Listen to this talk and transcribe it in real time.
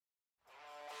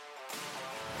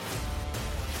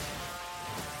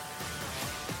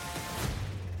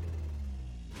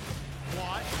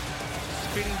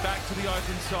spinning back to the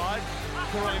open side.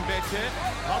 Karoim Bete,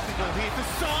 up the ball here to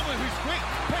Samu, who's quick.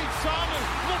 Pete Samu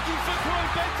looking for Karoim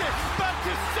Bete. Back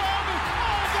to Samu.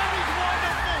 Oh, that is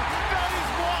wonderful. That is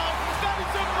wild. That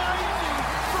is amazing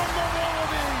from the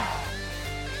Wallabies.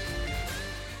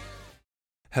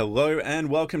 Hello and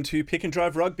welcome to Pick and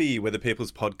Drive Rugby, we're the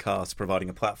People's Podcast, providing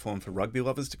a platform for rugby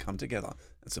lovers to come together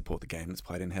and support the game that's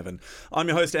played in heaven. I'm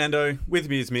your host Ando, with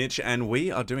me is Mitch, and we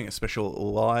are doing a special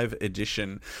live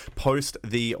edition post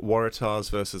the Waratahs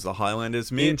versus the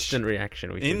Highlanders. Mitch, instant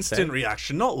reaction, we should Instant say.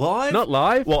 reaction, not live? Not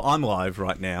live? Well, I'm live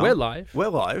right now. We're live. We're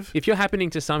live. If you're happening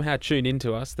to somehow tune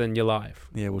into us, then you're live.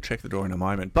 Yeah, we'll check the door in a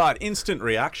moment. But instant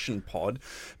reaction pod,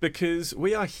 because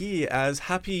we are here as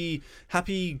happy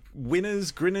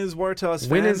winners, grinners, Waratahs fans,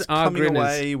 Winners are coming grinners.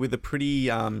 away with a pretty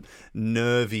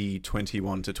nervy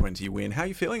 21-20 win. How are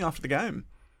you feeling after the game?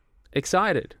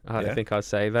 Excited, I think I'll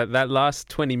say. That last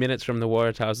 20 minutes from the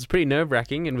Waratahs was pretty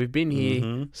nerve-wracking, and we've been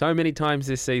here so many times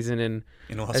this season. And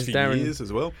in the last few years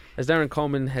as well. As Darren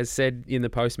Coleman has said in the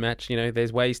post-match, you know,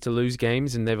 there's ways to lose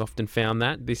games, and they've often found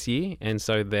that this year, and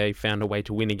so they found a way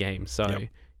to win a game. So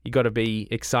you got to be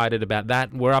excited about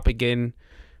that. We're up again.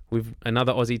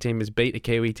 Another Aussie team has beat a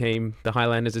Kiwi team. The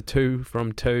Highlanders are 0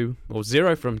 from 2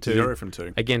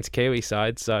 against Kiwi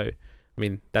side. So, I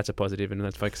mean, that's a positive, and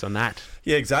let's focus on that.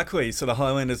 Yeah, exactly. So the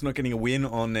Highlanders not getting a win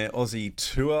on their Aussie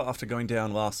tour after going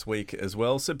down last week as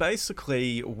well. So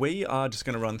basically, we are just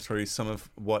going to run through some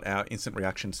of what our instant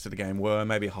reactions to the game were,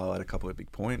 maybe highlight a couple of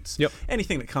big points. Yep.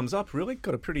 Anything that comes up, really.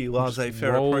 Got a pretty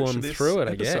laissez-faire roll approach on to this through it,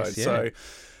 I episode. guess, yeah. So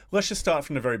let's just start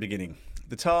from the very beginning.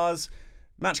 The Tars...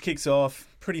 Match kicks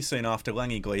off pretty soon after.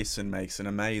 Langy Gleeson makes an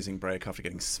amazing break after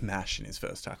getting smashed in his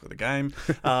first tackle of the game.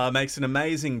 Makes an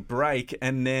amazing break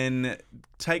and then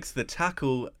takes the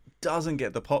tackle, doesn't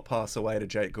get the pop pass away to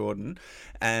Jake Gordon,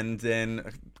 and then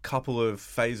a couple of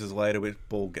phases later, the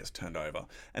ball gets turned over.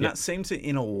 And that seemed to,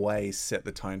 in a way, set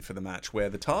the tone for the match, where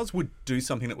the Tars would do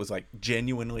something that was like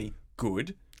genuinely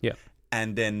good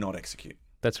and then not execute.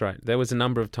 That's right. There was a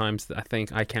number of times that I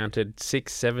think I counted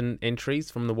 6-7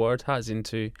 entries from the Waratahs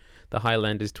into the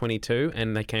Highlanders 22,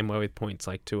 and they came away with points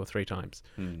like 2 or 3 times.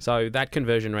 So that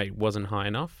conversion rate wasn't high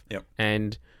enough.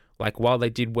 And like while they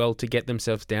did well to get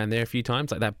themselves down there a few times,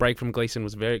 like that break from Gleeson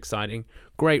was very exciting.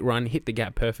 Great run, hit the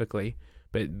gap perfectly.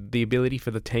 But the ability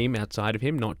for the team outside of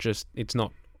him, it's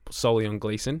not solely on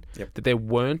Gleeson, that there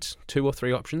weren't 2 or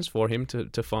 3 options for him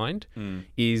to find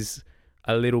is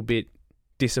a little bit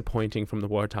disappointing from the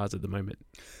Waratahs at the moment.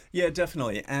 Yeah,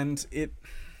 definitely. And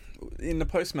in the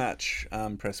post-match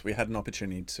press, we had an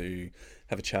opportunity to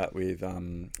have a chat with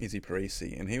Izzy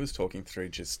Parisi, and he was talking through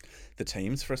just the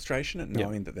team's frustration at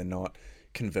knowing that they're not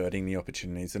converting the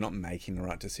opportunities, they're not making the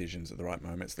right decisions at the right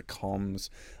moments. The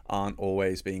comms aren't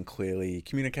always being clearly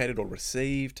communicated or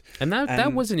received. And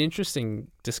that was an interesting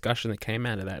discussion that came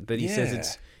out of that he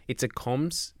says it's a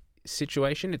comms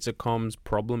situation, it's a comms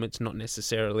problem, it's not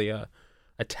necessarily a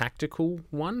tactical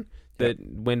one, that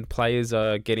when players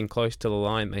are getting close to the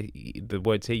line, the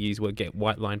words he used were get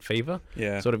white line fever,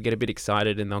 sort of get a bit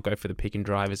excited and they'll go for the pick and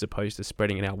drive as opposed to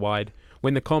spreading it out wide,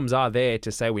 when the comms are there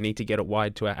to say we need to get it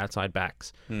wide to our outside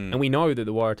backs. And we know that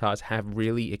the Waratahs have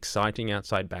really exciting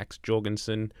outside backs,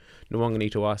 Jorgensen,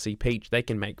 Nwangani Tuasi, Peach, they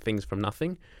can make things from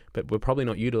nothing, but we're probably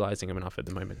not utilising them enough at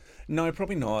the moment. No,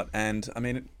 probably not. And I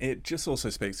mean, it just also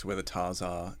speaks to where the Tars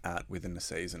are at within the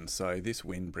season. So this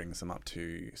win brings them up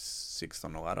to 6th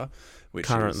on the ladder, which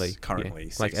is currently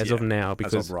 6th, like as of now,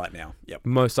 because as of right now,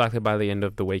 most likely by the end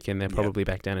of the weekend they're probably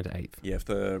back down into 8th. Yeah, if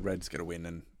the Reds get a win,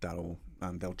 and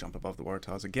they'll jump above the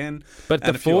Waratahs again. But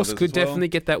the Force could definitely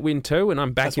get that win too, and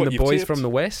I'm backing the boys from the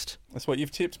West. That's what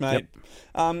you've tipped, mate.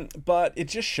 But it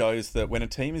just shows that when a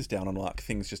team is down on luck,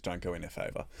 things just don't go in their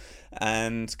favour.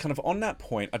 And kind of on that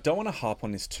point, I don't want to harp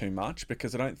on this too much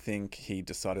because I don't think he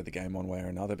decided the game one way or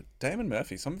another. But Damon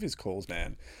Murphy, some of his calls,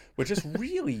 man, were just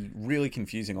really, really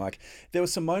confusing. Like there were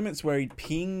some moments where he'd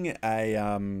ping a...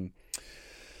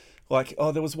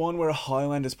 there was one where a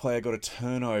Highlanders player got a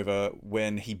turnover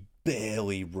when he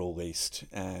barely released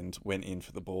and went in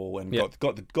for the ball and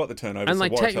got the turnover. And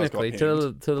like technically,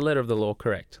 to the letter of the law,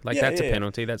 correct. Like that's a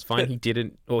penalty. That's fine. But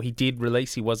he did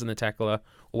release. He wasn't a tackler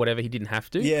or whatever. He didn't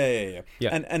have to. Yeah.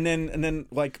 And then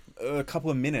like a couple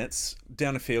of minutes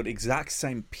down the field, exact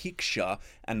same picture,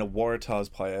 and the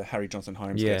Waratahs player Harry Johnson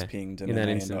Holmes gets pinged, and then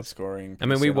they end up scoring. I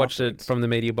mean, we watched it from the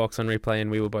media box on replay,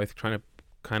 and we were both trying to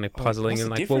kind of puzzling. What's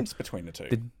and the difference between the two?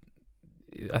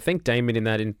 I think Damon in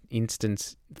that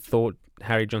instance thought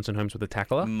Harry Johnson Holmes was a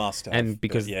tackler. Must have. And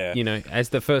because, you know, as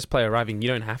the first player arriving, you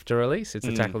don't have to release. It's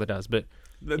the tackle that does. But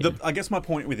I guess my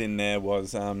point within there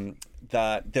was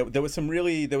that there were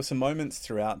some moments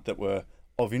throughout that were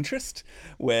of interest,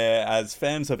 where as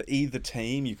fans of either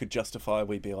team, you could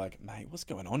justifiably be like, mate, what's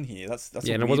going on here? That's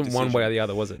Yeah, a and it weird wasn't one decision. way or the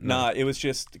other, was it? No, it was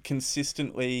just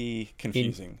consistently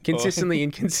confusing. Consistently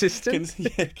inconsistent?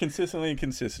 Consistently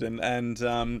inconsistent.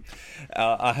 And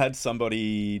I had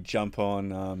somebody jump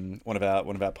on one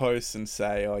of our posts and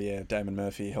say, oh yeah, Damon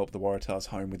Murphy helped the Waratahs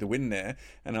home with a win there.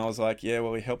 And I was like, yeah,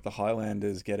 well, he helped the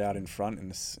Highlanders get out in front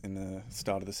in the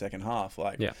start of the second half.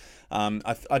 Like, Yeah.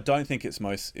 I don't think it's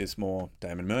more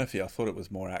Damon Murphy. I thought it was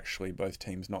more actually both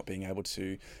teams not being able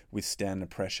to withstand the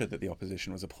pressure that the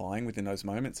opposition was applying within those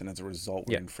moments, and as a result,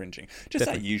 were infringing. Just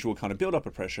that usual kind of build up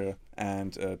of pressure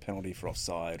and a penalty for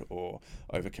offside or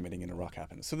overcommitting in a ruck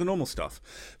happens. So the normal stuff.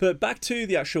 But back to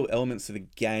the actual elements of the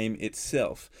game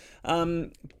itself.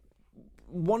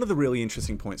 One of the really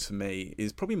interesting points for me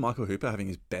is probably Michael Hooper having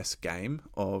his best game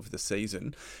of the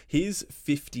season. His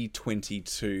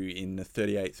 50-22 in the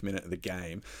 38th minute of the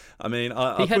game. I mean,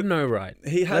 he had no right.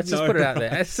 Let's just put it out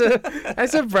there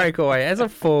as a breakaway, as a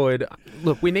forward.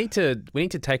 Look, we need to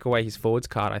take away his forwards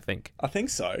card. I think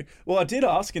so. Well, I did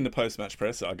ask in the post-match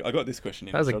presser. I got this question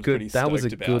in. That was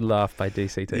a good laugh by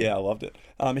DCT. Yeah, I loved it.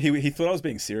 He thought I was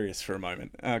being serious for a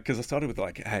moment because I started with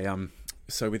like, hey,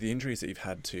 so with the injuries that you've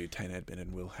had to Tane Edmund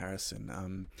and Will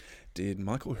Harrison, did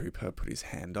Michael Hooper put his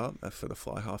hand up for the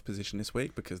fly half position this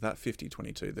week? Because that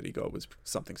 50-22 that he got was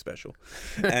something special.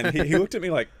 And he looked at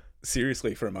me like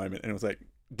seriously for a moment and was like,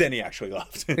 then he actually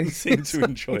laughed and seemed to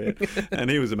enjoy it.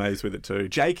 And he was amazed with it too.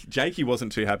 Jake, he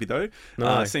wasn't too happy though.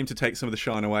 No. Seemed to take some of the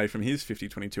shine away from his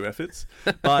 50-22 efforts.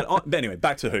 But anyway,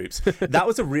 back to hoops. That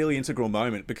was a really integral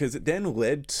moment because it then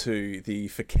led to the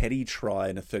Fekete try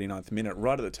in the 39th minute,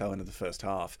 right at the tail end of the first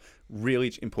half.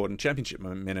 Really important championship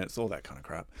minutes, all that kind of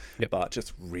crap. Yep. But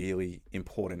just really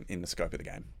important in the scope of the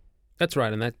game. That's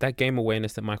right. And that game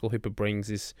awareness that Michael Hooper brings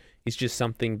is just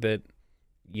something that,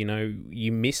 you know,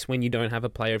 you miss when you don't have a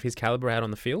player of his caliber out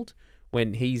on the field.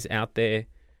 When he's out there,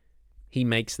 he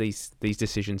makes these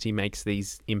decisions. He makes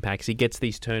these impacts. He gets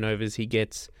these turnovers. He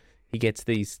gets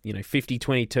these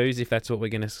 50-22s if that's what we're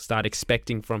going to start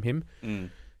expecting from him.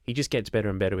 He just gets better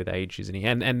and better with age, isn't he?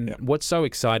 And what's so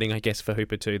exciting, I guess, for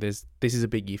Hooper too, this is a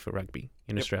big year for rugby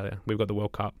in Australia. We've got the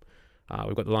World Cup.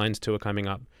 We've got the Lions tour coming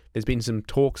up. There's been some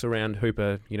talks around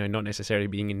Hooper, not necessarily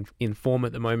being in form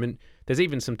at the moment. There's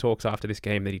even some talks after this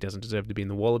game that he doesn't deserve to be in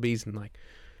the Wallabies, and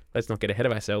let's not get ahead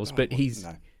of ourselves. But he's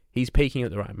peaking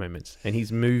at the right moments, and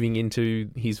he's moving into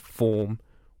his form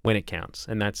when it counts,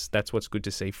 and that's what's good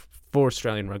to see for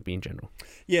Australian rugby in general.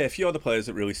 Yeah, a few other players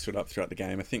that really stood up throughout the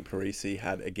game. I think Parisi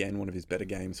had again one of his better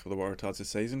games for the Waratahs this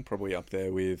season, probably up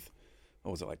there with.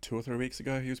 What was it, like 2 or 3 weeks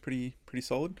ago? He was pretty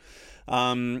solid.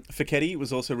 Fekete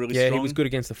was also really strong. Yeah, he was good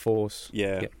against the Force.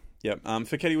 Yeah.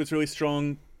 Fekete was really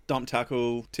strong. Dump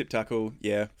tackle, tip tackle.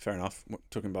 Yeah, fair enough.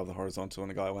 Took him above the horizontal and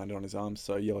the guy landed on his arms.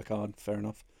 So yellow card, fair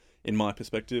enough, in my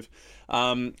perspective.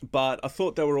 But I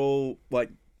thought they were all like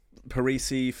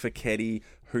Parisi, Fekete,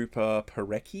 Hooper,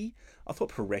 Parecki. I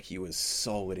thought Parecki was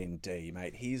solid in D,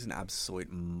 mate. He's an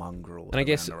absolute mongrel. And I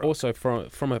guess also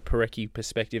from a Parecki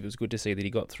perspective, it was good to see that he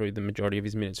got through the majority of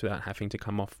his minutes without having to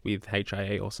come off with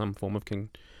HIA or some form of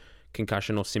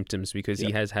concussion or symptoms, because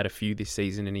he has had a few this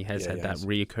season and he has had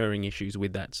reoccurring issues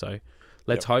with that. So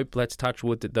let's touch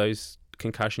wood that those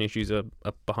concussion issues are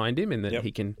behind him and that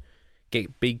he can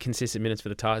get big consistent minutes for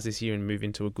the Tars this year and move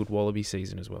into a good Wallaby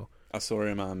season as well. I saw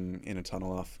him in a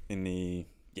tunnel in the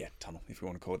tunnel, if you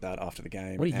want to call it that, after the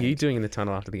game. What are you doing in the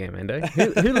tunnel after the game, Ando?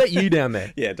 Who let you down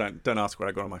there? Yeah, don't ask where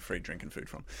I got all my free drink and food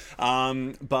from.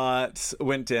 But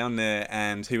went down there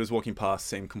and he was walking past,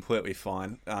 seemed completely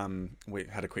fine. We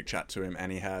had a quick chat to him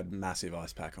and he had massive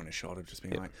ice pack on his shoulder, just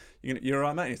being like, "You're all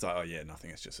right, mate?" And he's like, "Oh yeah,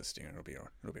 nothing. It's just a stinger. It'll be all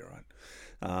right."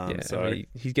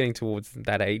 He's getting towards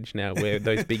that age now where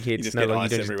those big hits, you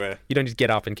just everywhere. You don't just get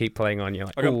up and keep playing on. You're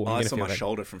like, I got ice on my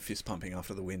shoulder from fist pumping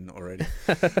after the win already.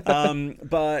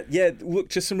 But yeah, look,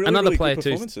 just some really player good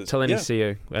performances. Too, Taleni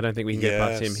Siu. I don't think we can get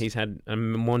past him. He's had a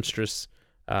monstrous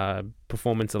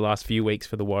performance the last few weeks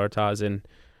for the Waratahs.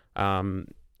 And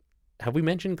have we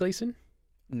mentioned Gleeson?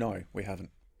 No, we haven't.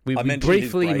 We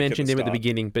briefly mentioned him at the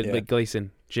beginning, but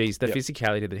Gleeson, geez, the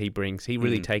physicality that he brings, he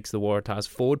really takes the Waratahs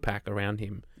forward pack around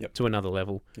him to another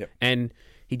level. And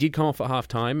he did come off at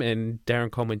half-time, and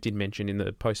Darren Coleman did mention in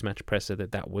the post-match presser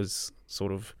that was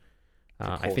sort of,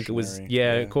 I think it was,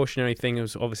 a cautionary thing. It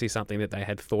was obviously something that they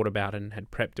had thought about and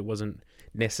had prepped. It wasn't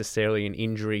necessarily an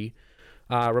injury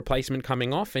replacement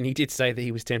coming off, and he did say that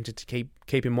he was tempted to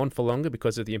keep him on for longer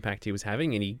because of the impact he was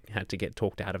having, and he had to get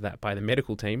talked out of that by the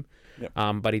medical team.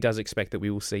 But he does expect that we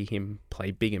will see him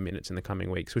play bigger minutes in the coming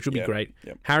weeks, which will be great.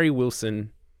 Harry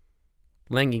Wilson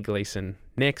Langy Gleeson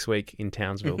next week in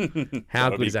Townsville.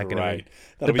 How good is that going to be?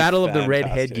 That'll The battle be of the red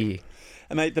fantastic. headgear.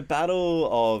 And mate, the battle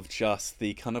of just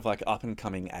the kind of like up and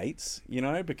coming eights,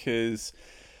 because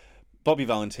Bobby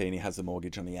Valentini has the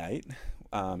mortgage on the 8.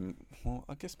 Well,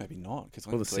 I guess maybe not because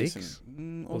Or the 6.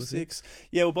 Or 6.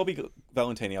 Yeah, well, Bobby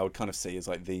Valentini I would kind of see as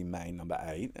like the main number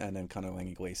 8, and then kind of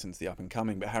Langy Gleeson's the up and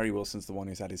coming. But Harry Wilson's the one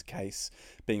who's had his case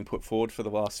being put forward for the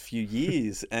last few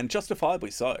years, and justifiably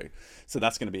so. So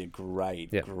that's going to be a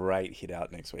great hit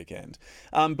out next weekend.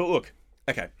 But look,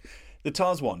 okay, the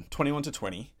Tars won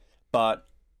 21-20, but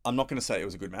I'm not going to say it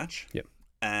was a good match. Yep.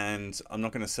 And I'm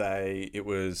not going to say it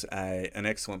was an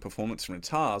excellent performance from the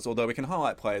Tars, although we can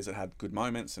highlight players that had good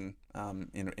moments and,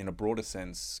 in a broader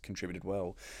sense, contributed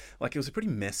well. Like, it was a pretty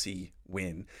messy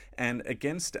win. And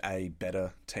against a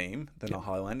better team than the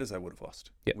Highlanders, they would have lost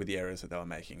with the errors that they were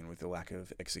making and with the lack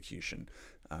of execution.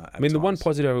 The one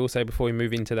positive I will say before we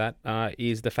move into that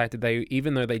is the fact that they,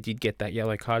 even though they did get that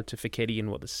yellow card to Fekete in,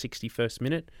 the 61st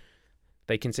minute,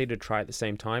 they conceded a try at the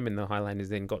same time, and the Highlanders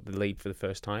then got the lead for the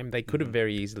first time. They could have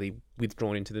very easily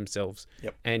withdrawn into themselves.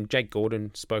 Yep. And Jake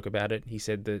Gordon spoke about it. He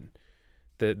said that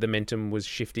the momentum was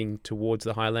shifting towards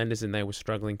the Highlanders and they were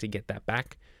struggling to get that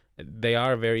back. They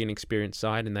are a very inexperienced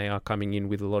side, and they are coming in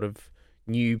with a lot of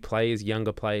new players,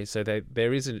 younger players. So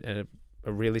there is a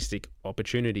realistic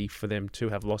opportunity for them to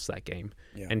have lost that game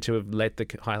and to have let the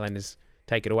Highlanders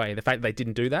take it away. The fact they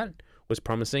didn't do that was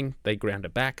promising. They ground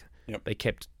it back. Yep. They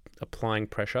kept applying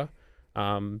pressure,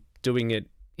 doing it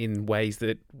in ways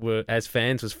that were, as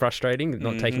fans, was frustrating,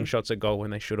 not taking shots at goal when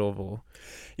they should have, or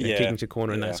kicking to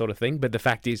corner and that sort of thing. But the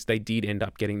fact is they did end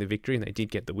up getting the victory and they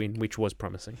did get the win, which was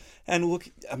promising. And look,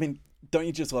 I mean, don't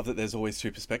you just love that there's always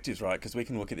two perspectives, right? Because we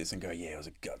can look at this and go, yeah, it was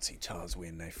a gutsy Tars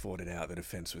win. They fought it out. The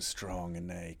defence was strong and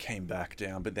they came back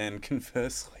down. But then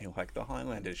conversely, like, the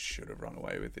Highlanders should have run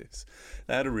away with this.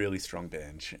 They had a really strong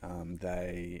bench.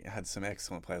 They had some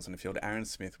excellent players on the field. Aaron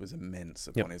Smith was immense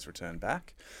upon his return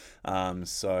back.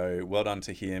 So well done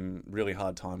to him. Really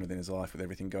hard time within his life with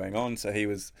everything going on. So he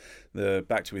was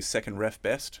back to his second ref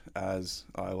best, as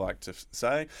I like to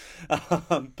say.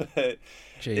 But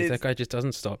Jeez, that guy just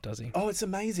doesn't stop, does he? Oh, it's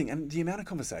amazing. And the amount of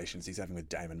conversations he's having with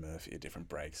Damon Murphy at different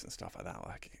breaks and stuff like that,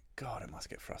 like, God, it must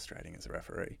get frustrating as a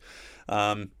referee.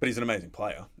 But he's an amazing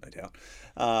player, no doubt.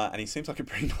 And he seems like a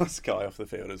pretty nice guy off the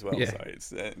field as well. Yeah.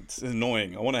 So it's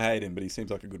annoying. I want to hate him, but he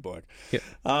seems like a good bloke. Yeah.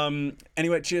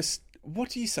 Anyway, just what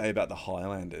do you say about the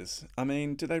Highlanders? I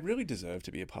mean, do they really deserve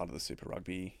to be a part of the Super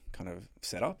Rugby kind of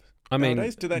setup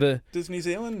nowadays? Does New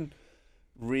Zealand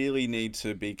really need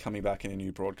to be coming back in a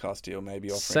new broadcast deal, maybe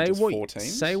offering just 4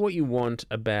 teams? Say what you want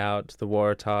about the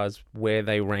Waratahs, where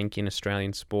they rank in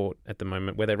Australian sport at the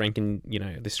moment, where they rank in,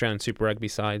 the Australian Super Rugby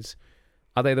sides.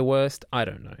 Are they the worst? I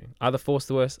don't know. Are the Force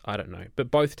the worst? I don't know. But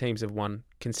both teams have won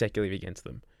consecutively against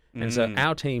them. And so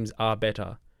our teams are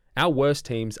better. Our worst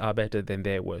teams are better than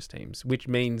their worst teams, which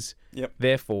means,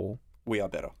 therefore, we are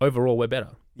better. Overall, we're better.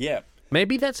 Yeah.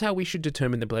 Maybe that's how we should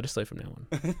determine the Bledisloe from now on.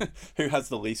 Who has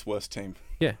the least worst team?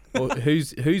 Yeah. Or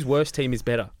whose worst team is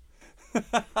better?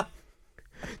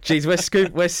 Jeez, we're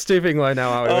stooping low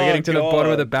now, aren't we? We're getting to the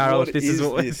bottom of the barrel. This is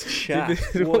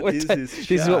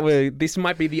This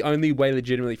might be the only way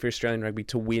legitimately for Australian rugby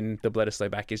to win the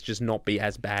Bledisloe back, is just not be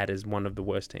as bad as one of the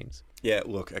worst teams. Yeah,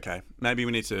 look, okay. Maybe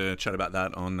we need to chat about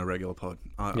that on a regular pod.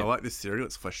 I like this theory.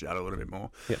 Let's flesh it out a little bit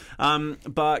more. Yeah.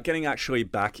 But getting actually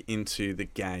back into the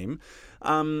game,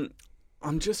 I'm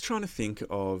just trying to think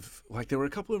of, like, there were a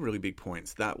couple of really big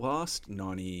points. That last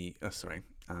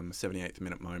 78th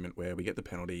minute moment where we get the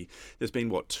penalty. There's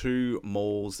been, 2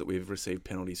 mauls that we've received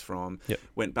penalties from. Yep.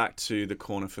 Went back to the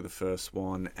corner for the first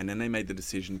one, and then they made the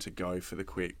decision to go for the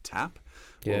quick tap.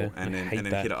 Yeah, and then hit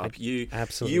it up.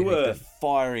 Absolutely you were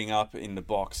firing up in the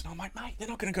box, and I'm like, mate, they're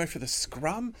not going to go for the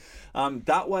scrum.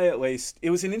 That way, at least, it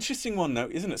was an interesting one, though,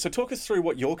 isn't it? So talk us through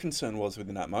what your concern was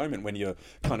within that moment when you're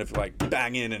kind of like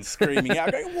banging and screaming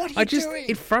out, going, "What are you doing?"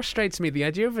 It frustrates me. The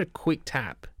idea of a quick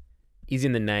tap is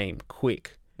in the name,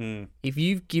 quick. If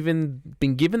you've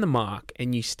been given the mark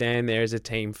and you stand there as a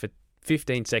team for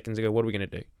 15 seconds and go, what are we going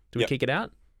to do? Do we kick it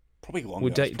out? Probably longer.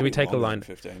 Do we take a line?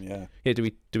 15, yeah. Yeah. Do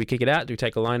we kick it out? Do we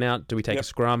take a line out? Do we take a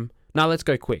scrum? No, let's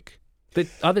go quick. The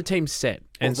other team's set,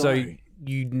 and so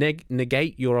you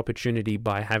negate your opportunity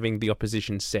by having the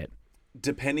opposition set.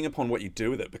 Depending upon what you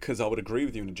do with it, because I would agree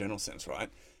with you in a general sense, right?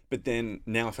 But then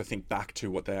now, if I think back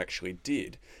to what they actually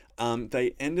did,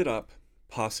 they ended up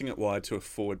passing it wide to a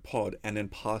forward pod and then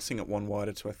passing it one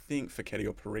wider to, I think, Fekete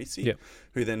or Parisi,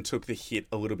 who then took the hit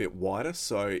a little bit wider,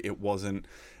 so it wasn't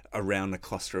around a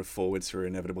cluster of forwards who are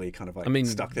inevitably kind of like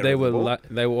stuck there. They with the ball.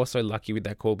 they were also lucky with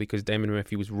that call because Damon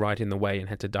Murphy was right in the way and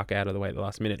had to duck out of the way at the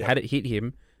last minute. Yeah. Had it hit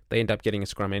him, they end up getting a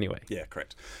scrum anyway. Yeah,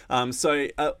 correct. So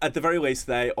at the very least,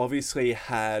 they obviously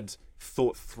had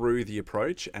thought through the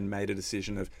approach and made a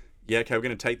decision of, yeah, okay, we're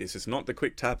going to take this. It's not the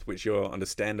quick tap, which you're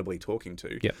understandably talking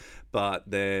to, but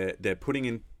they're putting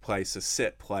in place a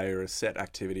set player, a set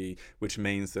activity, which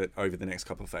means that over the next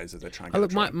couple of phases, they're trying to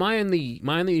look, my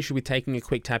only issue with taking a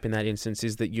quick tap in that instance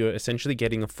is that you're essentially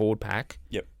getting a forward pack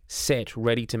set,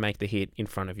 ready to make the hit in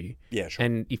front of you. Yeah, sure.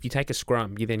 And if you take a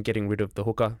scrum, you're then getting rid of the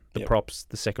hooker, the props,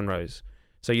 the second rows.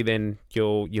 So you then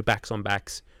your backs on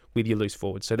backs with your loose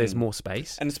forwards. So there's more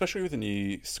space. And especially with the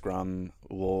new scrum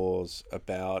laws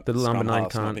about the scrum number 9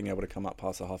 halves can't not being able to come up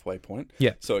past the halfway point.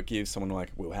 Yeah. So it gives someone like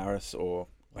Will Harris or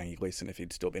Langy Gleeson, if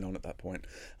he'd still been on at that point,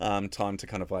 time to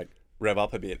kind of like rev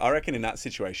up a bit. I reckon in that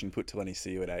situation, put Taleni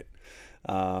Siu at 8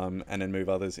 and then move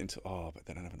others into... Oh, but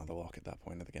they don't have another lock at that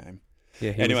point of the game.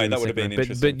 Yeah, anyway, that would have been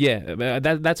interesting. But yeah,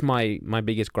 that's my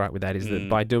biggest gripe with that is that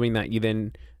by doing that, you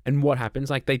then... And what happens?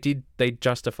 Like they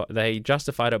justified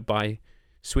it by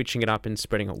switching it up and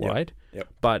spreading it wide. Yep.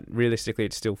 But realistically,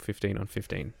 it's still 15 on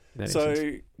 15.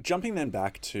 So jumping then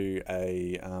back to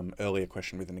a earlier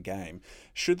question within the game,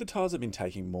 should the Tars have been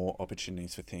taking more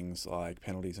opportunities for things like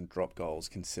penalties and drop goals,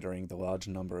 considering the large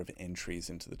number of entries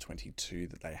into the 22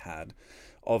 that they had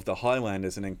of the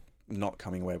Highlanders and then not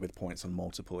coming away with points on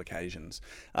multiple occasions?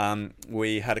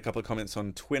 We had a couple of comments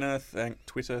on Twitter.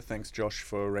 Thanks, Josh,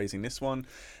 for raising this one.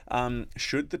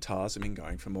 Should the Tars have been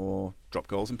going for more drop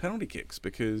goals and penalty kicks?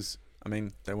 Because, I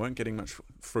mean, they weren't getting much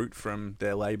fruit from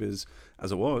their labours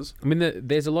as it was. I mean,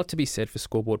 there's a lot to be said for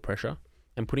scoreboard pressure,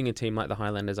 and putting a team like the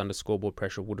Highlanders under scoreboard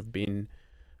pressure would have been,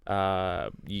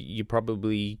 you're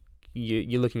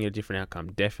looking at a different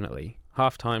outcome, definitely.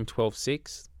 Half-time,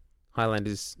 12-6,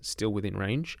 Highlanders still within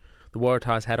range. The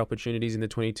Waratahs had opportunities in the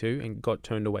 22 and got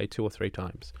turned away 2 or 3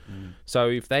 times. So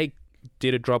if they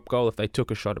did a drop goal, if they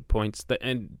took a shot at points,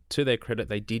 and to their credit,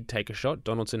 they did take a shot.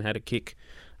 Donaldson had a kick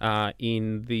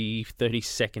in the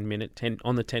 32nd minute,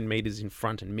 on the 10 metres in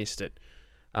front and missed it.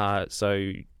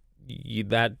 So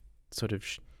that sort of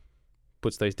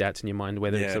puts those doubts in your mind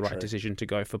whether it's the right decision to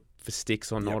go for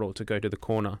sticks or not, or to go to the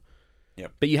corner.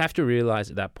 Yep. But you have to realise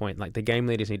at that point, like the game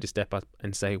leaders need to step up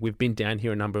and say, we've been down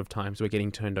here a number of times, we're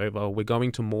getting turned over, we're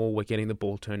going to more, we're getting the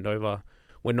ball turned over,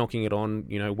 we're knocking it on,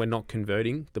 we're not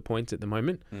converting the points at the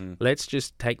moment. Let's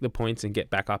just take the points and get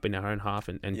back up in our own half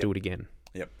and do it again.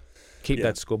 Yep. Keep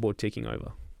that scoreboard ticking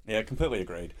over. Yeah, completely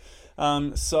agreed.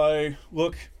 So,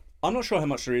 look, I'm not sure how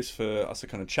much there is for us to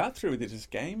kind of chat through with this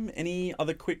game. Any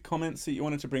other quick comments that you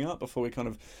wanted to bring up before we kind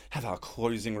of have our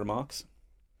closing remarks?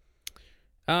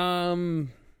 I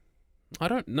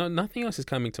don't know. Nothing else is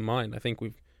coming to mind. I think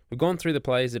we've gone through the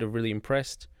players that have really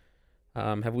impressed.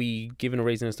 Have we given a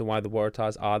reason as to why the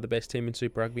Waratahs are the best team in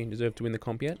Super Rugby and deserve to win the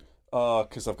comp yet?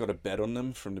 Because I've got a bet on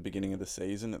them from the beginning of the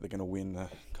season that they're going to win the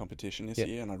competition this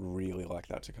year, and I'd really like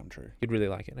that to come true. You'd really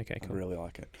like it? Okay, cool. I really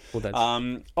like it. Well,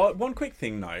 that's... one quick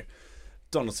thing, though.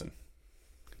 Donaldson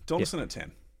at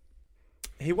 10.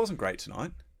 He wasn't great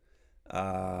tonight.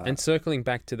 And circling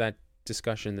back to that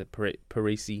discussion that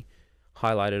Parisi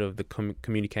highlighted of the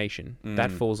communication,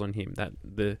 that falls on him. That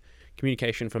the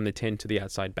communication from the 10 to the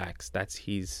outside backs, that's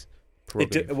his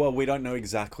prerogative. Well, we don't know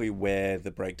exactly where the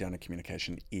breakdown of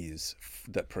communication is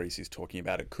that Parisi's talking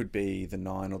about. It could be the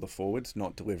 9 or the forwards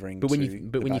not delivering. But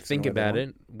when you think about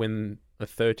it, when a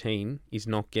 13 is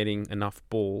not getting enough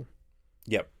ball,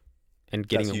 and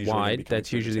getting it wide,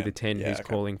 that's usually the 10 who's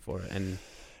calling for it. And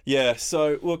yeah,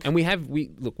 so look, and we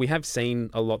have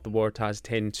seen a lot. The Waratahs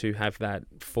tend to have that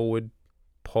forward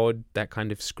pod, that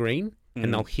kind of screen,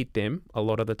 and they'll hit them a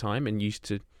lot of the time, and used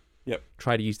to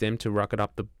try to use them to ruck it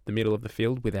up the middle of the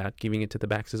field without giving it to the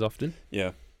backs as often.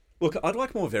 Yeah, look, I'd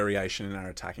like more variation in our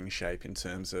attacking shape in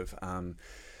terms of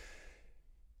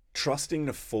trusting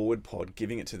the forward pod,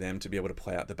 giving it to them to be able to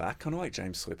play out the back, kind of like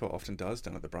James Slipper often does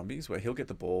down at the Brumbies, where he'll get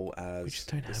the ball as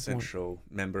the central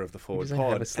member of the forward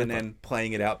pod and then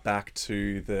playing it out back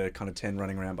to the kind of 10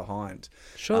 running around behind.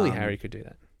 Surely Harry could do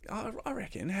that. I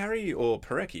reckon Harry or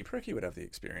Parecki would have the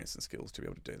experience and skills to be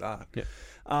able to do that.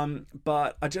 Yeah.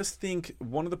 But I just think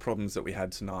one of the problems that we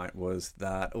had tonight was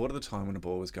that a lot of the time when the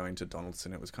ball was going to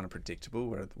Donaldson, it was kind of predictable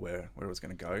where it was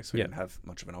going to go, so we didn't have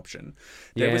much of an option.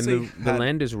 And the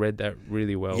Landers read that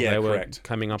really well. Yeah, they were correct.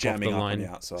 Coming up Jamming off the line, on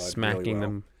the outside, smacking really well.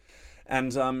 them.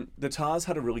 And the Tars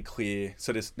had a really clear...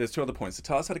 So there's 2 other points. The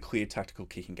Tars had a clear tactical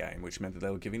kicking game, which meant that they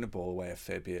were giving the ball away a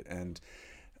fair bit, and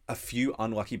a few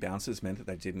unlucky bounces meant that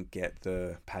they didn't get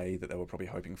the pay that they were probably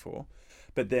hoping for.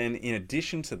 But then in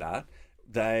addition to that,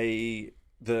 they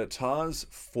the Tars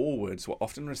forwards were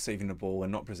often receiving the ball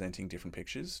and not presenting different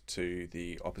pictures to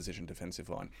the opposition defensive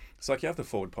line. So like you have the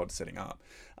forward pod setting up,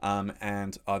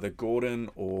 and either Gordon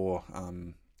or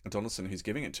Donaldson who's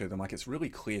giving it to them, like it's really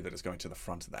clear that it's going to the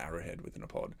front of the arrowhead within a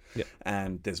pod,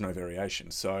 and there's no variation.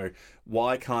 So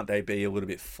why can't they be a little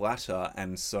bit flatter,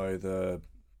 and so the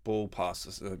ball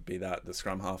passes, be that the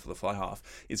scrum half or the fly half,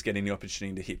 is getting the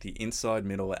opportunity to hit the inside,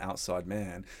 middle, or outside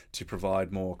man to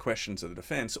provide more questions of the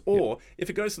defence. Or if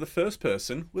it goes to the first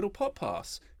person, little pop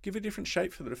pass, give a different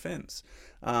shape for the defence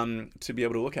to be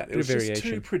able to look at. It was just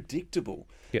too predictable.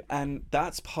 And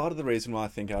that's part of the reason why I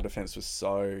think our defence was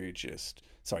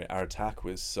our attack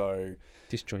was so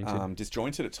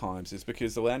disjointed at times, is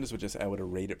because the Landers were just able to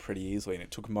read it pretty easily, and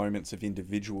it took moments of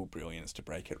individual brilliance to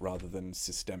break it rather than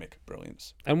systemic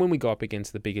brilliance. And when we go up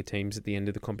against the bigger teams at the end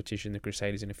of the competition, the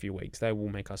Crusaders in a few weeks, they will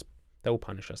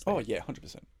punish us there. Oh yeah,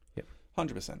 100%. Yep.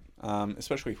 100%.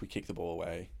 Especially if we kick the ball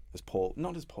away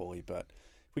not as poorly, but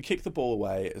if we kick the ball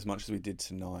away as much as we did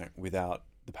tonight without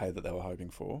the pay that they were hoping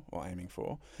for or aiming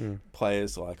for,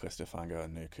 players like Lester Funga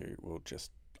and Nuku will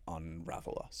just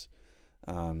unravel us.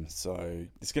 So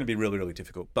it's going to be really, really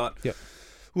difficult. But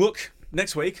look,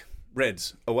 next week,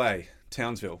 Reds away,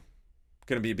 Townsville.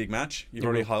 Going to be a big match. You've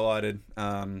already highlighted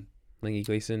Langy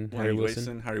Gleeson, Harry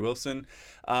Wilson.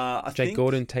 Jake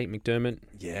Gordon, Tate McDermott.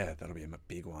 Yeah, that'll be a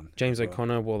big one. James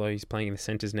O'Connor, although he's playing in the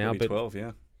centres now. But 12,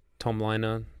 yeah. Tom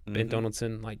Liner, Ben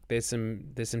Donaldson. Like there's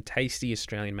some tasty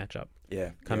Australian matchup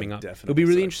coming up. Definitely. It'll be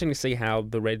really interesting to see how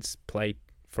the Reds play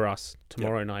for us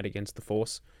tomorrow night against the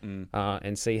Force,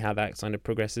 and see how that kind of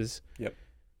progresses.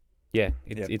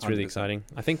 It's really exciting.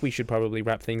 I think we should probably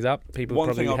wrap things up. People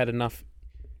have probably had enough.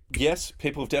 Yes,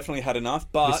 people have definitely had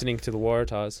enough, but listening to the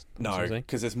Waratahs. No,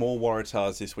 because there's more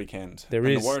Waratahs this weekend. There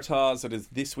is. The Waratahs that is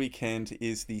this weekend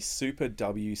is the Super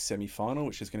W semi-final,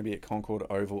 which is going to be at Concord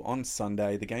Oval on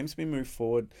Sunday. The game's been moved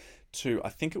forward to, I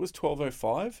think it was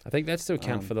 12:05. I think that's to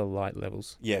account for the light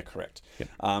levels. Yeah, correct.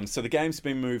 So the game's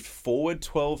been moved forward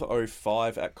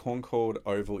 12:05 at Concord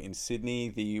Oval in Sydney.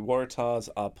 The Waratahs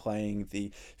are playing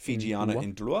the Fijiana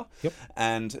in Drua,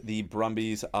 and the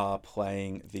Brumbies are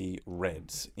playing the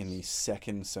Reds in the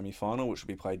second semi-final, which will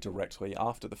be played directly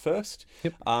after the first.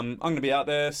 I'm going to be out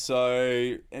there,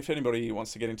 so if anybody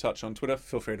wants to get in touch on Twitter,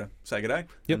 feel free to say good day.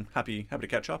 I'm happy to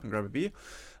catch up and grab a beer.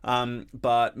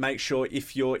 But make sure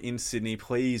if you're in Sydney,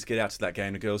 please get out to that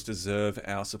game. The girls deserve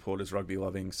our supporters,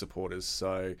 rugby-loving supporters.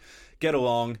 So get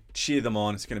along, cheer them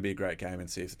on. It's going to be a great game, and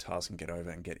see if the Tars can get over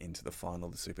and get into the final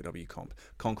of the Super W comp.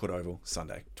 Concord Oval,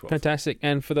 Sunday, 12. Fantastic.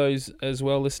 And for those as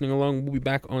well listening along, we'll be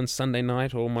back on Sunday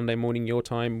night or Monday morning your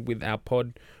time with our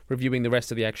pod reviewing the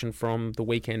rest of the action from the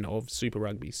weekend of Super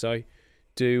Rugby. So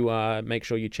do make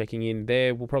sure you're checking in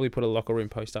there. We'll probably put a locker room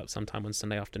post up sometime on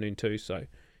Sunday afternoon too. So if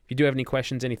you do have any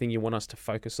questions, anything you want us to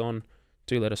focus on,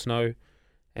 do let us know.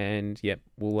 And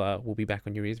we'll be back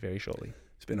on your ears very shortly.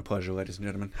 It's been a pleasure, ladies and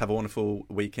gentlemen. Have a wonderful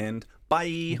weekend.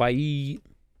 Bye. Bye.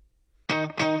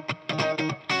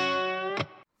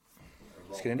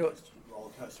 Let's get into it. Roller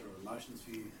coaster of emotions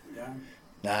for you, Darren?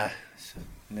 Nah, it's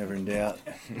never in doubt.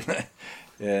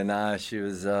 She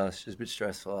was a bit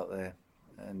stressful up there,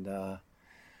 and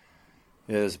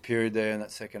there's a period there in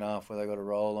that second half where they got a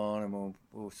roll on, and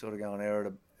we'll sort of go on error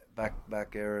to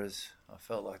back errors. I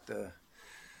felt like the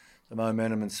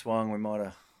momentum and swung we might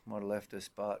have left us,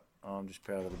 but I'm just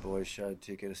proud of the boys. Showed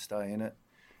ticket to stay in it,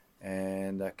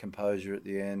 and that composure at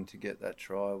the end to get that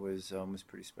try was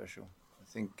pretty special. I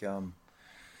think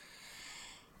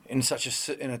in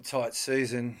a tight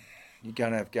season, you're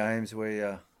going to have games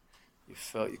where you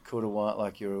felt you could have won,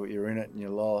 like you're in it and you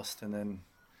lost, and then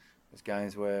there's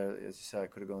games where, as you say,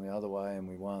 it could have gone the other way and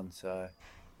we won. So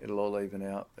it'll all even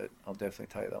out, but I'll definitely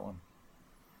take that one.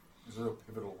 It was a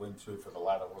pivotal win too for the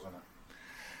ladder, wasn't it?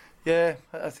 Yeah,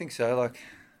 I think so. Like,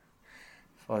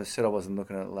 if I said I wasn't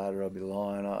looking at the ladder, I'd be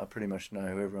lying. I pretty much know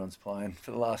who everyone's playing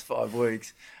for the last 5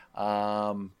 weeks.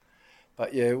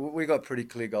 But yeah, we got pretty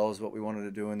clear goals what we wanted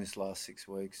to do in this last 6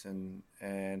 weeks, and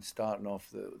starting off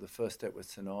the first step was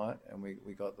tonight, and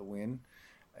we got the win,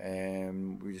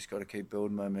 and we just got to keep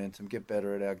building momentum, get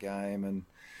better at our game, and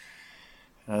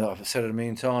I've said it a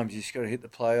million times, you just got to hit the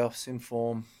playoffs in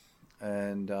form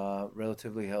and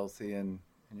relatively healthy, and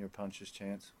you're a puncher's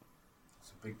chance.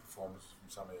 It's a big performance from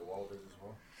some of your Wallabies as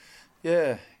well.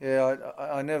 Yeah,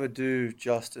 I never do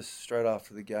justice straight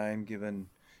after the game, giving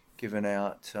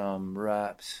out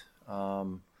raps.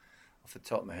 Off the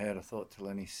top of my head, I thought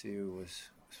Teleni Siu was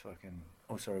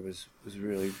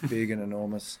really big and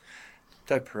enormous.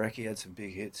 Doug Parecki had some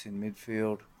big hits in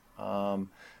midfield.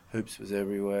 Hoops was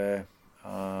everywhere.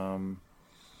 Who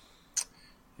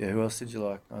else did you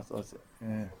like? I thought,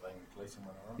 Gleeson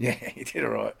went all right. Yeah, he did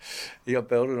all right. He got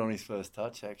belted on his first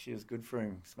touch, actually. It was good for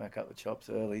him. Smack up the chops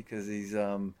early because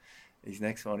his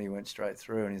next one he went straight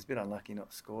through, and he was a bit unlucky not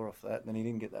to score off that. And then he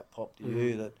didn't get that pop to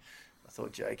you that I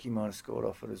thought Jakey might have scored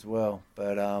off it as well.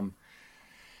 But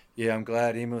yeah, I'm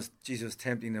glad it was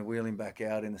tempting to wheel him back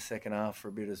out in the second half for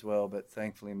a bit as well. But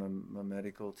thankfully, my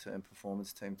medical and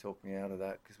performance team talked me out of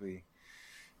that because he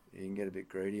can get a bit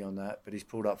greedy on that. But he's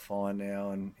pulled up fine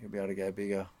now, and he'll be able to go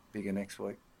bigger next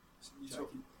week. I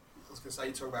was going to say,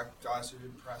 you talk about guys who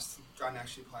impressed. Jane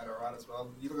actually played all right as well.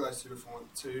 You look at those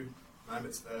two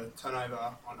moments, the turnover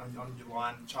on your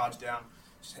line, charge down.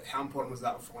 Just how important was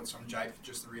that performance from Jake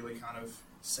just to really kind of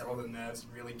settle the nerves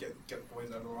and really get the boys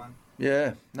over the line?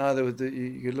 Yeah, no,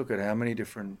 you could look at how many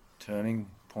different turning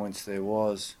points there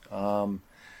was.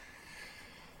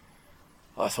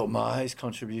 I thought Mahe's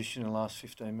contribution in the last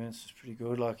 15 minutes was pretty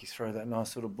good. Like, he throw that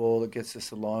nice little ball that gets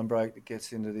us a line break, that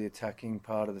gets into the attacking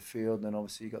part of the field, and then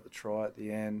obviously you got the try at the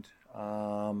end.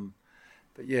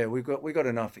 But yeah, we've got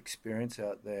enough experience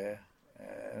out there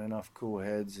and enough cool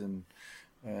heads and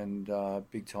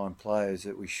big time players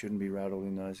that we shouldn't be rattled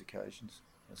in those occasions.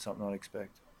 That's something I'd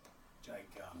expect. Jake,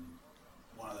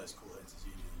 one of those cool heads is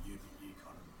you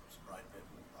kind of sprayed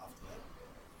people after that.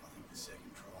 I think the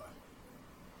second try,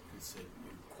 you said you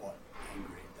were quite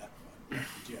angry at that point.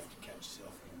 Did you have to catch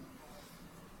yourself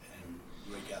and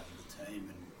regather the team?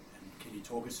 And can you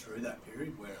talk us through that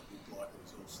period where it looked like it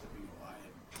was all slipping away?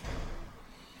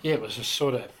 Yeah, it was just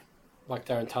sort of, like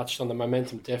Darren touched on, the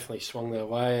momentum definitely swung their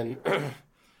way, and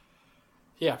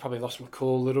yeah, I probably lost my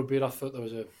cool a little bit. I thought there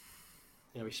was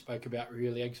we spoke about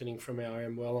really exiting from our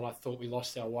end well, and I thought we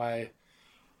lost our way,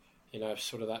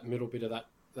 sort of that middle bit of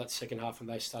that second half when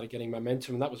they started getting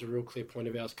momentum, and that was a real clear point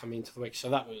of ours coming into the week. So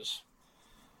that was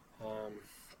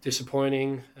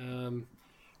disappointing.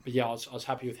 But yeah, I was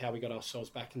happy with how we got ourselves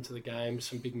back into the game,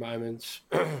 some big moments.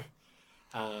 But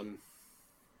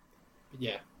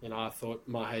yeah, I thought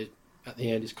Mahe at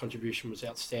the end, his contribution was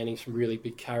outstanding. Some really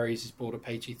big carries. His ball to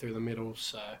Peachy through the middle.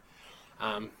 So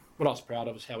what I was proud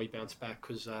of is how he bounced back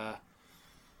because,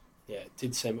 it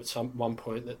did seem at one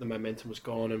point that the momentum was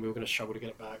gone and we were going to struggle to get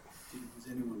it back. Was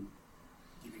anyone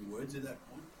giving words at that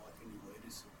point, like any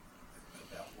leaders,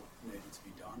 about what needed to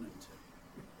be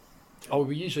done?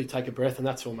 We usually take a breath, and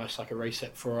that's almost like a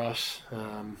reset for us.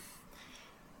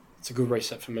 It's a good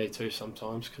reset for me too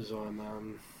sometimes because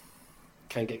I'm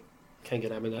can get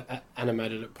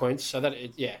animated at points. So that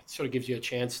it sort of gives you a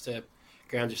chance to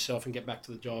ground yourself and get back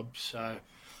to the job. So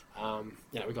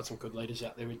we've got some good leaders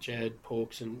out there with Jed,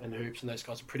 Porks, and Hoops, and those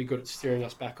guys are pretty good at steering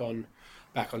us back on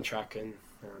track, and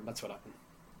that's what happened.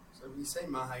 So when you see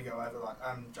Mahe go over, like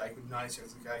Jake would 90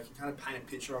 seconds ago, can you kind of paint a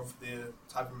picture of the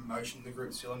type of emotion the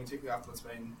group's feeling, particularly after it's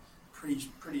been pretty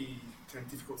kind of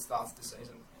difficult start to the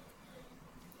season?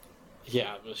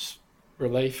 Yeah, it was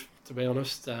relief, to be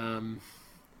honest.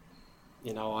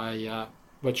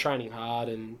 We're training hard,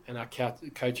 and our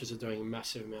coaches are doing a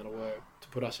massive amount of work to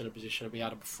put us in a position to be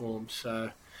able to perform.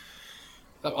 So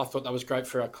I thought that was great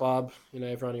for our club,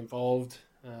 everyone involved,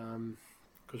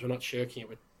 because we're not shirking it.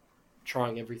 We're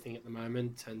trying everything at the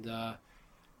moment, and I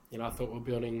thought we were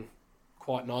building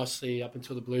quite nicely up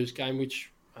until the Blues game,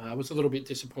 which was a little bit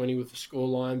disappointing with the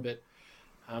scoreline, but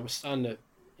we're starting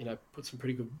to put some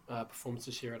pretty good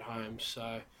performances here at home.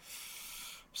 So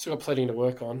still got plenty to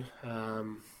work on,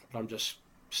 but I'm just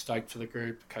stoked for the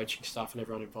group, coaching staff, and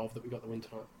everyone involved that we got the win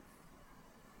tonight.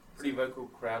 Pretty vocal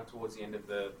crowd towards the end of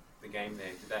the game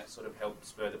there. Did that sort of help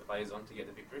spur the players on to get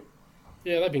the victory?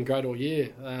 Yeah, they've been great all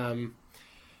year.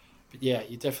 But yeah,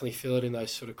 you definitely feel it in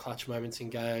those sort of clutch moments in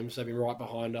games. They've been right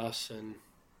behind us, and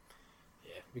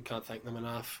yeah, we can't thank them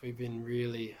enough. We've been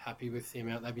really happy with the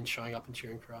amount they've been showing up and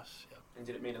cheering for us. Yeah. And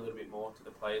did it mean a little bit more to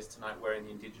the players tonight wearing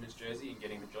the Indigenous jersey and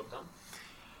getting the job done?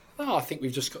 Oh, I think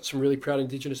we've just got some really proud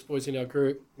Indigenous boys in our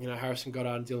group. Harrison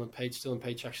Goddard and Dylan Peach. Dylan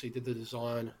Peach actually did the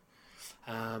design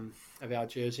of our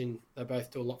jersey, and they both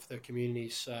do a lot for their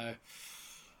communities. So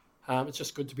it's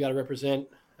just good to be able to represent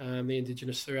the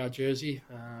Indigenous through our jersey.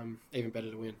 Even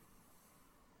better to win.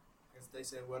 I guess they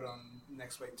said word on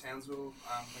next week, Townsville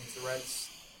against the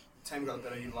Reds. The team got a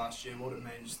better year last year. What would it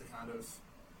mean just to kind of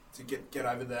get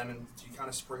over them, and do you kind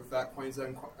of spruik that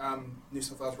Queensland New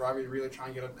South Wales rivalry to really try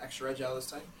and get an extra edge out of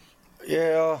this team?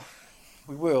 Yeah,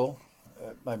 we will.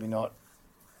 Maybe not.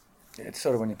 It's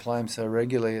sort of when you play them so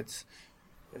regularly, it's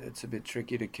a bit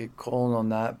tricky to keep calling on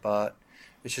that, but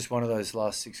it's just one of those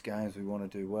last 6 games we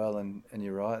want to do well, and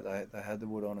you're right, they had the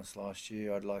wood on us last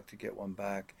year. I'd like to get one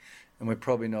back, and we're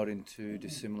probably not in too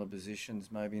dissimilar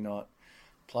positions, maybe not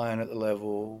playing at the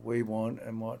level we want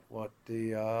and what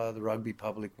the rugby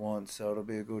public wants, so it'll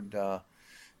be a good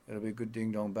it'll be a good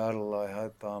ding dong battle. I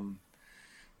hope.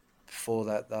 Before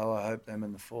that, though, I hope them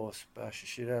and the Force bash the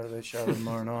shit out of each other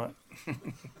tomorrow night. Do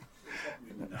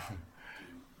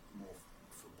more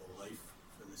for belief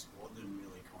for the squad than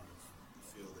really kind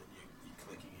of feel that you're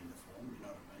clicking into form. You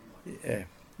know what I mean?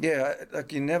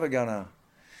 Like you're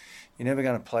never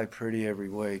gonna play pretty every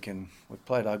week, and we've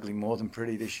played ugly more than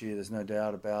pretty this year. There's no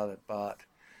doubt about it. But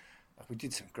we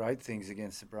did some great things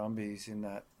against the Brumbies in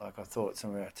that. Like I thought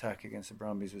some of our attack against the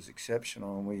Brumbies was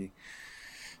exceptional, and we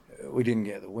didn't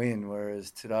get the win.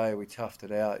 Whereas today we toughed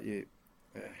it out.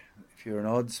 If you're an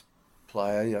odds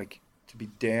player, like to be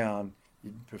down,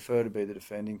 you'd prefer to be the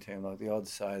defending team. Like the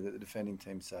odds say that the defending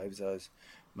team saves those.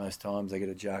 Most times they get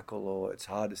a jackal, or it's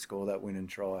hard to score that win and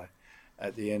try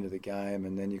at the end of the game,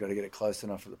 and then you've got to get it close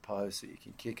enough to the post that you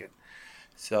can kick it.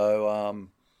 So,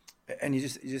 and you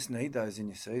just need those in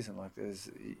your season. Like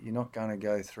you're not going to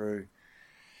go through.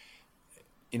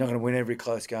 You're not going to win every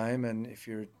close game, and if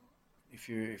you're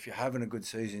having a good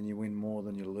season, you win more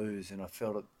than you lose. And I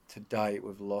felt it to date,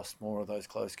 we've lost more of those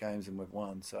close games than we've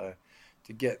won. So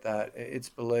to get that, it's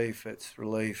belief, it's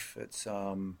relief, it's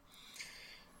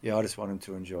I just want them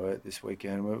to enjoy it this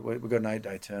weekend. We've got an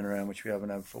 8-day turnaround, which we haven't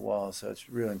had for a while, so it's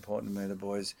really important to me the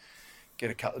boys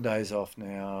get a couple of days off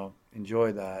now,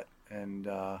 enjoy that, and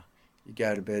you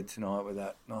go to bed tonight with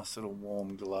that nice little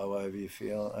warm glow over you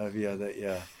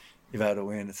that you've had a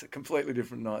win. It's a completely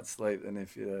different night's sleep than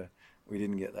if we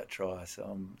didn't get that try.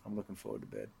 So I'm looking forward to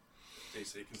bed.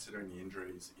 DC, considering the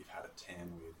injuries, you've had a 10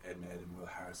 with Ed Med and Will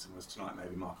Harrison. Was tonight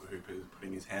maybe Michael Hooper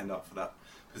putting his hand up for that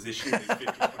position with his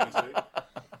 50-22?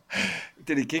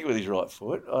 Did he kick with his right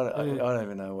foot? I don't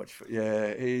even know which foot.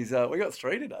 Yeah, he's. We got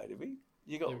 3 today, did we?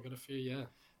 We got a few, yeah.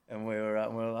 And we were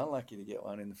unlucky to get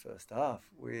one in the first half.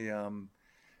 We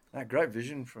had great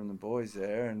vision from the boys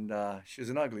there, and she was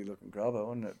an ugly looking grubber,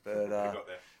 wasn't it? But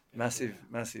massive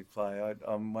play.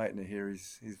 I'm waiting to hear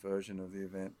his version of the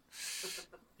event.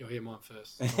 You'll hear mine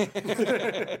first. Thank you.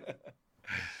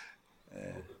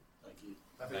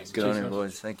 Good on you,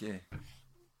 boys. Thank you.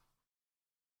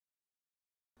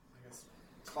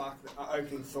 Clark,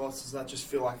 opening thoughts, does that just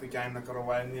feel like the game that got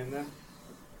away in the end there?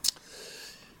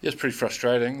 Yeah, it's pretty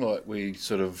frustrating. Like we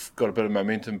sort of got a bit of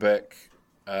momentum back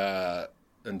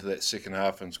into that second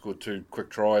half and scored 2 quick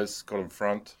tries, got in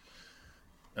front.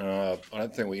 I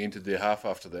don't think we entered their half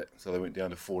after that, so they went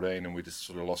down to 14 and we just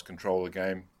sort of lost control of the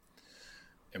game.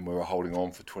 And we were holding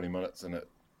on for 20 minutes, and it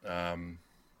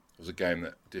was a game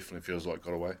that definitely feels like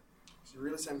got away. So you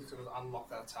really seemed to sort of unlock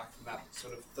that attack from that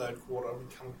sort of third quarter.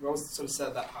 What was sort of said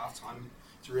at that halftime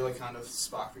to really kind of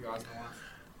spark the guys more?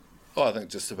 Oh, I think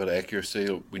just a bit of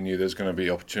accuracy. We knew there was going to be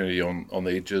opportunity on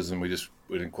the edges, and we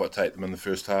didn't quite take them in the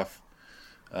first half.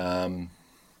 Then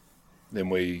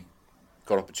we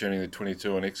got opportunity in the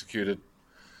 22 and executed.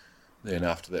 Then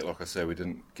after that, like I say, we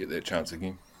didn't get that chance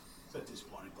again. So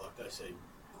disappointing, like they seemed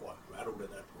quite rattled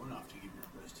at that point after giving up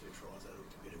those 2 tries. They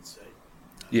looked a bit at sea.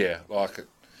 Yeah, like it.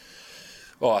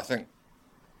 Well, I think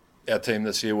our team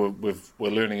this year we're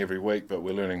learning every week, but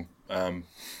we're learning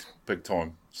big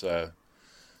time. So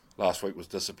last week was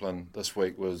discipline. This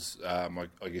week was I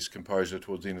guess composure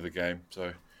towards the end of the game.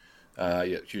 So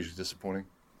hugely disappointing.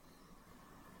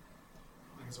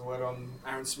 There's a word on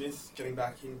Aaron Smith getting him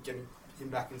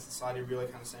back into society really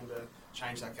kind of seemed to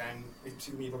change that game.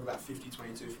 When you look at that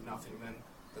 50-22 from nothing, then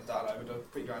the dart over to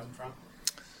put you guys in front.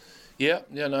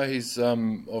 No, he's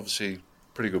obviously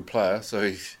pretty good player, so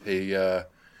he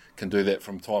can do that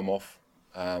from time off.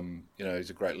 He's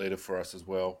a great leader for us as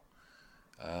well,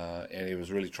 and he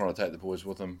was really trying to take the boys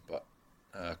with him, but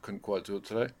couldn't quite do it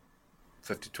today.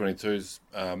 50-22's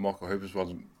Michael Hooper's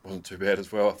wasn't too bad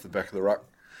as well off the back of the ruck.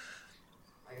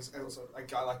 I guess also a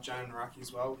guy like Jane Naraki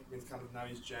as well, with kind of know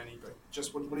his journey, but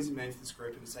just what does he mean for this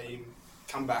group, and to see him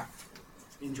come back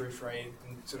injury free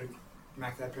and sort of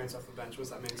make that appearance off the bench? What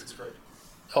does that mean to this group?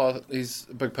 Oh, he's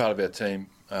a big part of our team.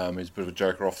 He's a bit of a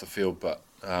joker off the field, but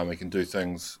he can do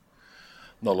things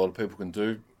not a lot of people can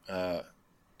do.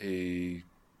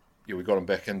 We got him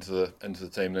back into the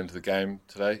team and into the game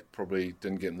today. Probably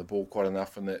didn't get him the ball quite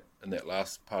enough in that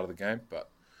last part of the game, but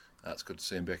it's good to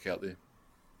see him back out there.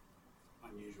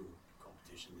 Unusual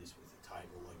competition this with the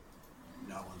table, like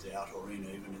no one's out or in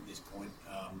even at this point.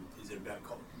 Is it about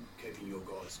keeping your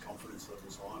guys' confidence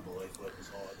levels high and belief levels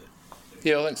high?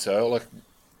 Yeah, I think so. Like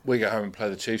we go home and play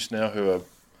the Chiefs now, who are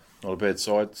not a bad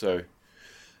side. So,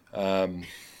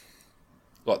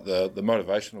 like the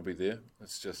motivation will be there.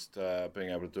 It's just being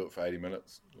able to do it for 80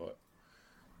 minutes. Like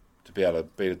to be able to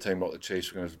beat a team like the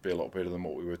Chiefs, we're going to be a lot better than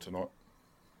what we were tonight.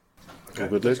 Okay. All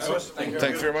good, lads. Thank you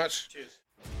Thanks very much. Cheers.